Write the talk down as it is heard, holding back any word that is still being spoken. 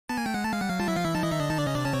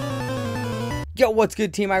Yo, what's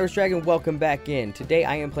good, Team Irish Dragon? Welcome back in. Today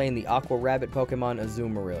I am playing the Aqua Rabbit Pokemon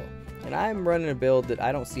Azumarill, and I'm running a build that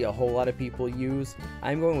I don't see a whole lot of people use.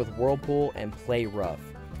 I'm going with Whirlpool and Play Rough.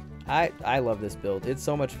 I love this build. It's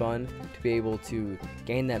so much fun to be able to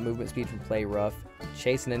gain that movement speed from Play Rough,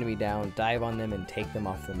 chase an enemy down, dive on them, and take them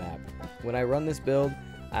off the map. When I run this build,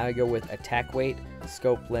 I go with Attack Weight,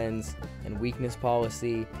 Scope Lens, and Weakness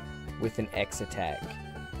Policy with an X attack.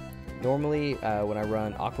 Normally, when I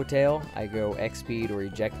run Aqua Tail, I go X Speed or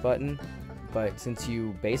Eject Button, but since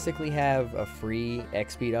you basically have a free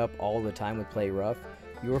X Speed up all the time with Play Rough,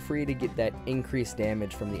 you're free to get that increased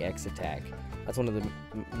damage from the X attack. That's one of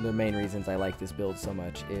the main reasons I like this build so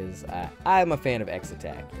much, is I'm a fan of X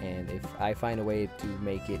attack, and if I find a way to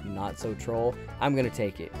make it not so troll, I'm going to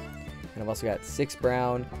take it. And I've also got 6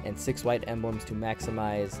 brown and 6 white emblems to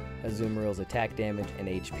maximize Azumarill's attack damage and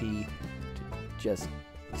HP, to just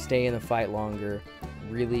stay in the fight longer,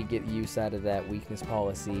 really get use out of that weakness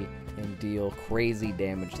policy, and deal crazy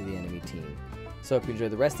damage to the enemy team. So if you enjoy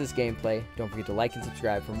the rest of this gameplay, don't forget to like and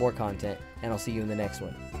subscribe for more content, and I'll see you in the next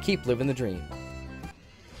one. Keep living the dream.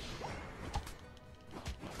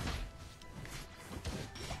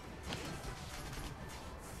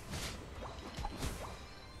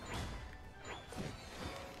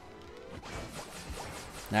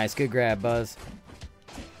 Nice, good grab, Buzz.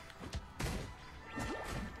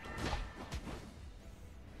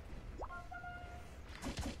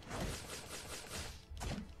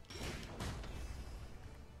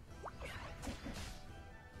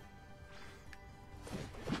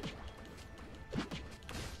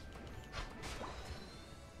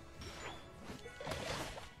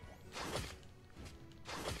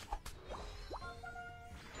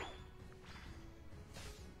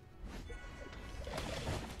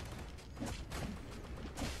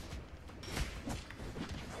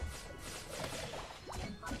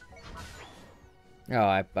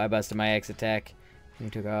 Oh, I busted my X attack. He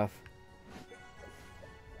took off.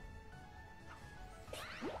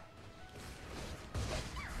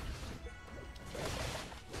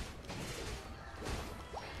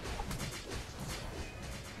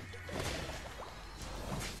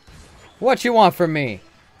 What you want from me?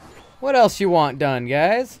 What else you want done,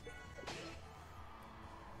 guys?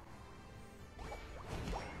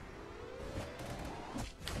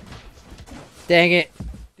 Dang it.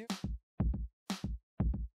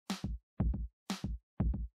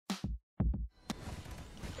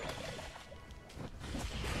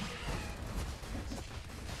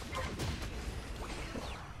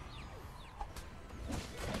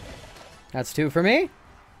 That's 2 for me.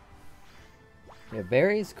 We have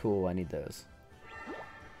berries. Cool, I need those.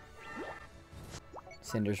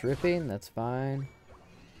 Cinder's ripping. That's fine.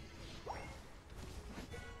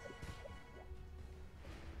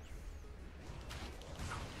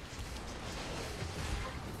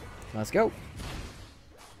 Let's go.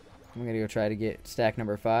 I'm going to go try to get stack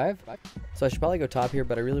number 5. So I should probably go top here,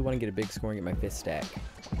 but I really want to get a big score and get my 5th stack.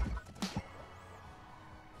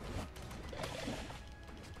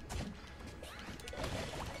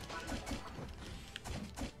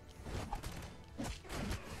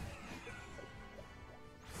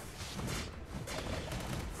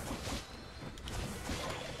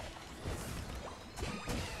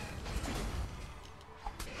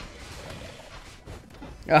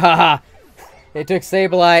 Ahaha! It took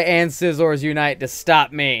Sableye and Scizor's Unite to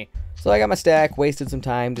stop me. So I got my stack, wasted some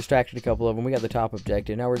time, distracted a couple of them. We got the top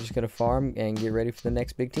objective. Now we're just going to farm and get ready for the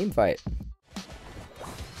next big team fight.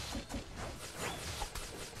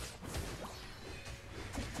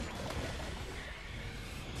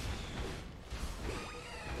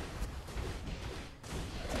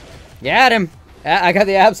 Got him! I got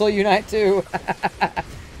the Absolute Unite too.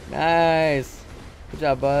 Nice. Good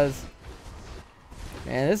job, Buzz.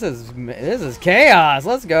 Man, this is chaos.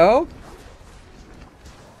 Let's go.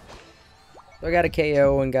 So I got a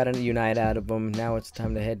KO and got a Unite out of them. Now it's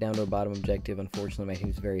time to head down to a bottom objective. Unfortunately, my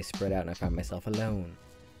team's very spread out and I find myself alone.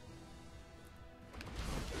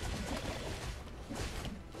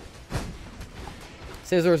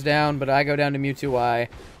 Scizor's down, but I go down to Mewtwo Y.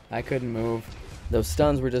 I couldn't move. Those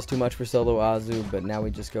stuns were just too much for solo Azu, but now we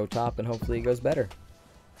just go top and hopefully it goes better.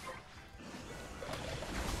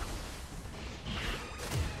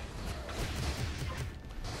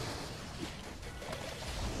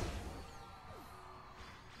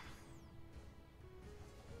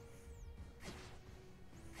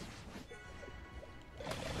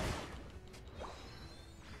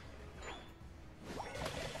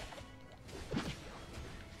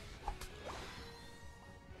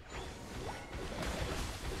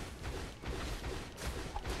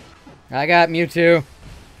 I got Mewtwo.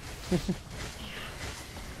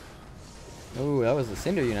 Ooh, that was the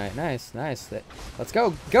Cinder Unite. Nice, nice. Let's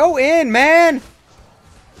go. Go in, man!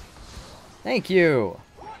 Thank you.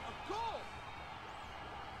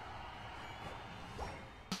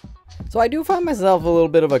 So I do find myself a little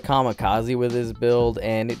bit of a kamikaze with this build,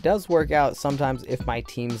 and it does work out sometimes if my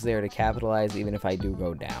team's there to capitalize, even if I do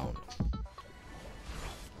go down.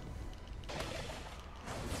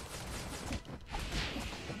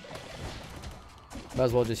 Might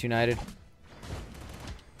as well just united.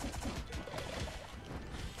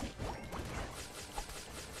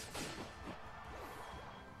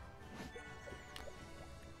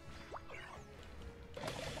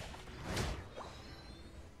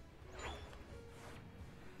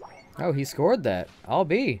 Oh, he scored that. I'll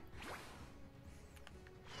be.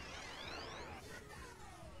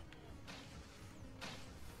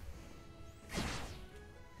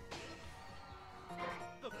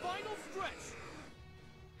 The final stretch.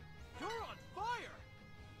 You're on fire.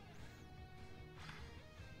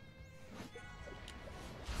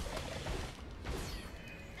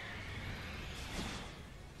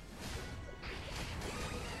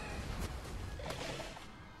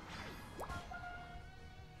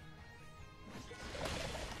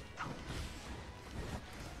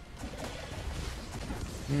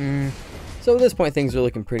 So at this point, things are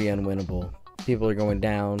looking pretty unwinnable. People are going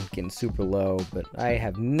down, getting super low, but I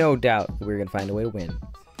have no doubt that we're going to find a way to win.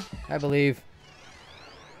 I believe.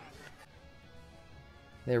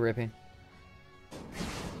 They're ripping.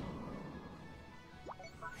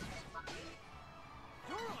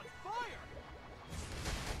 You're on fire.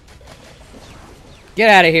 Get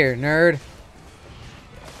out of here, nerd.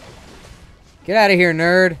 Get out of here,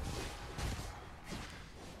 nerd.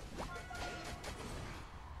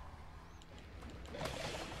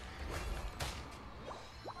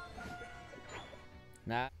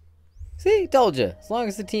 Nah. See, told you. As long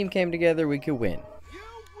as the team came together, we could win. You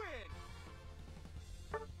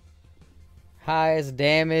win. Highest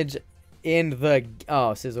damage in the...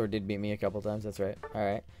 Oh, Scizor did beat me a couple times. That's right. All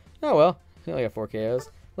right. Oh, well. We only got 4 KOs.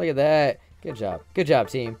 Look at that. Good job. Good job,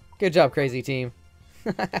 team. Good job, crazy team.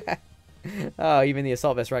 Oh, even the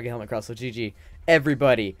Assault Vest Rocket Helmet Cross. So GG.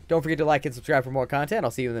 Everybody, don't forget to like and subscribe for more content.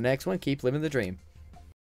 I'll see you in the next one. Keep living the dream.